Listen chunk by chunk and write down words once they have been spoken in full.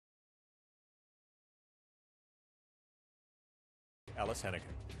Ellis Henican.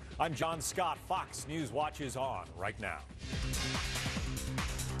 I'm John Scott. Fox News Watch is on right now.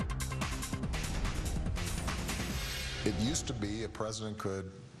 It used to be a president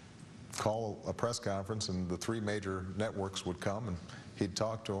could call a press conference and the three major networks would come and he'd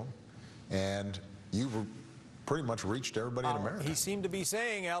talk to them, and you've pretty much reached everybody in America. He seemed to be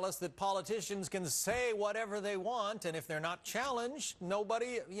saying, Ellis, that politicians can say whatever they want, and if they're not challenged,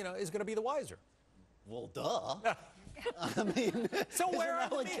 nobody, is going to be the wiser. Well, duh. I mean, so where are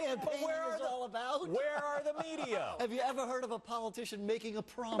the media? All about? Where are the media? Have you ever heard of a politician making a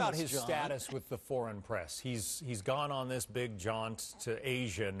promise, about his John? status with the foreign press? He's gone on this big jaunt to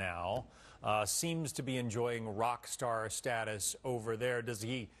Asia now. Seems to be enjoying rock star status over there. Does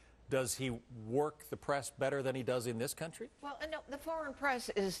he work the press better than he does in this country? Well, no, the foreign press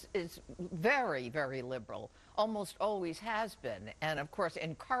is very, very liberal, almost always has been, and of course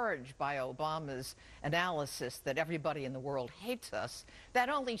encouraged by Obama's analysis that everybody in the world hates us. That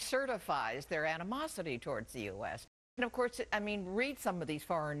only certifies their animosity towards the U.S. And of course, I mean, read some of these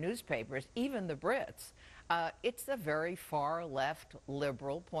foreign newspapers, even the Brits. It's a very far left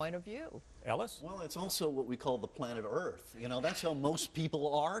liberal point of view. Ellis? Well, it's also what we call the planet Earth. That's how most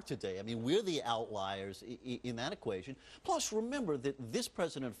people are today. I mean, we're the outliers in that equation. Plus, remember that this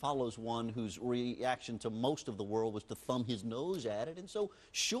president follows one whose reaction to most of the world was to thumb his nose at it. And so,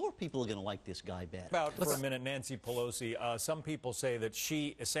 sure, people are going to like this guy better. For a minute, Nancy Pelosi, some people say that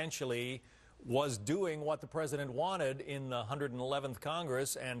she essentially was doing what the president wanted in the 111th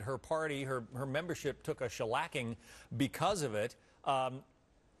Congress, and her party, her membership took a shellacking because of it.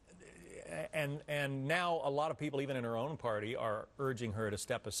 And now a lot of people, even in her own party, are urging her to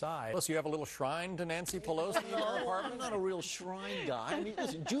step aside. Plus, you have a little shrine to Nancy Pelosi in your apartment? I'm not a real shrine guy. I mean,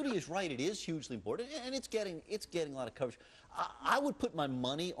 listen, Judy is right. It is hugely important, and it's getting a lot of coverage. I would put my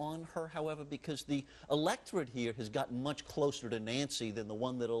money on her, however, because the electorate here has gotten much closer to Nancy than the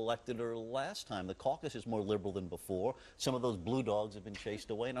one that elected her last time. The caucus is more liberal than before. Some of those blue dogs have been chased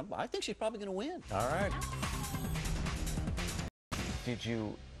away, and I think she's probably going to win. All right. Did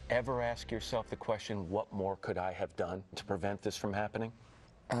you ever ask yourself the question, what more could I have done to prevent this from happening?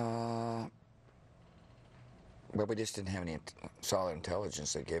 Well, we just didn't have any solid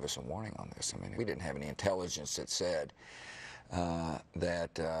intelligence that gave us a warning on this. I mean, we didn't have any intelligence that said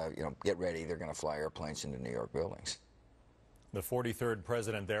that, get ready, they're going to fly airplanes into New York buildings. The 43rd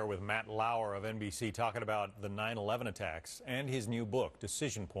president there with Matt Lauer of NBC talking about the 9/11 attacks and his new book,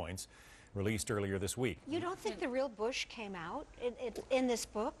 Decision Points, released earlier this week. You don't think the real Bush came out in this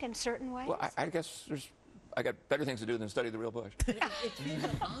book in certain ways? Well, I guess I got better things to do than study the real Bush.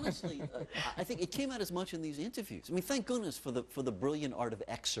 Honestly, I think it came out as much in these interviews. I mean, thank goodness for the brilliant art of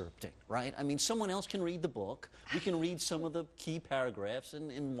excerpting, right? I mean, someone else can read the book. We can read some of the key paragraphs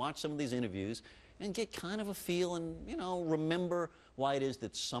and watch some of these interviews and get kind of a feel and, remember why it is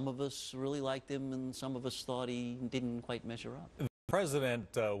that some of us really liked him and some of us thought he didn't quite measure up. The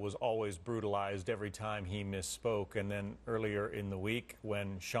president was always brutalized every time he misspoke, and then earlier in the week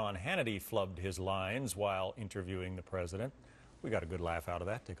when Sean Hannity flubbed his lines while interviewing the president, we got a good laugh out of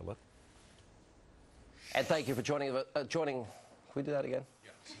that. Take a look. And thank you for joining. Can we do that again?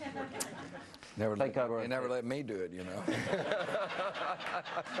 Yeah. Thank God we're you never let me do it,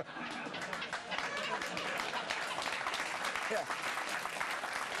 Yeah.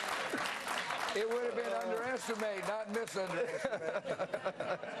 It would have been underestimate, not misunderestimate.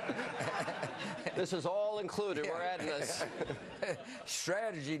 This is all included. We're adding this.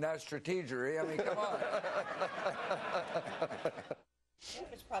 Strategy, not strategery. I mean, come on.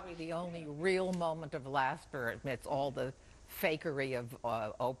 It's probably the only real moment of laughter amidst all the fakery of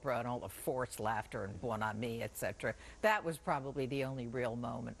Oprah and all the forced laughter and bon ami, etc. That was probably the only real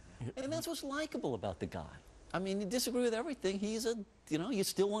moment. And that's what's likable about the guy. I mean, you disagree with everything. He's you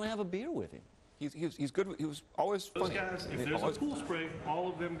still want to have a beer with him. He's good. He was always funny. Those guys, if there's a pool spray, all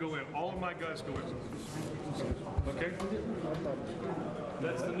of them go in. All of my guys go in. Okay?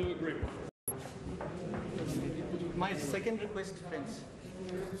 That's the new agreement. My second request, friends,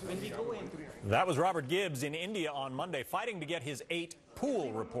 when we go in. That was Robert Gibbs in India on Monday, fighting to get his 8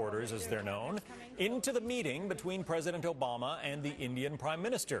 pool reporters, as they're known, into the meeting between President Obama and the Indian Prime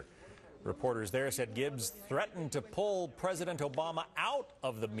Minister. Reporters there said Gibbs threatened to pull President Obama out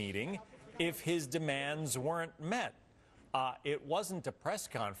of the meeting if his demands weren't met. It wasn't a press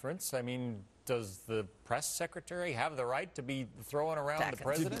conference. I mean, does the press secretary have the right to be throwing around the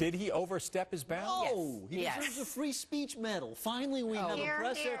president? Did he overstep his bounds? No, he deserves a free speech medal. Finally, we have a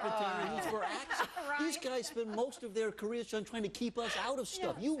press secretary who's for action. Right. These guys spend most of their careers trying to keep us out of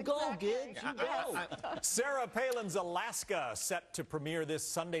stuff. You go, Gibbs, you go. Sarah Palin's Alaska set to premiere this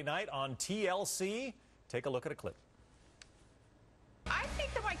Sunday night on TLC. Take a look at a clip.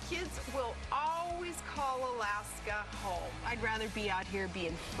 think that my kids will always call Alaska home. I'd rather be out here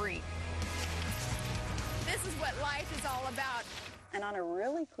being free. This is what life is all about. And on a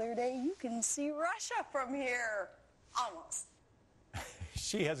really clear day, you can see Russia from here. Almost.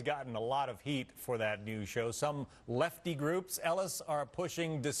 She has gotten a lot of heat for that new show. Some lefty groups, Ellis, are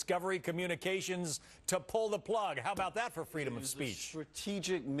pushing Discovery Communications to pull the plug. How about that for freedom of speech? A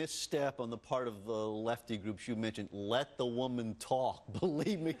strategic misstep on the part of the lefty groups you mentioned. Let the woman talk.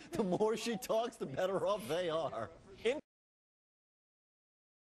 Believe me, the more she talks, the better off they are.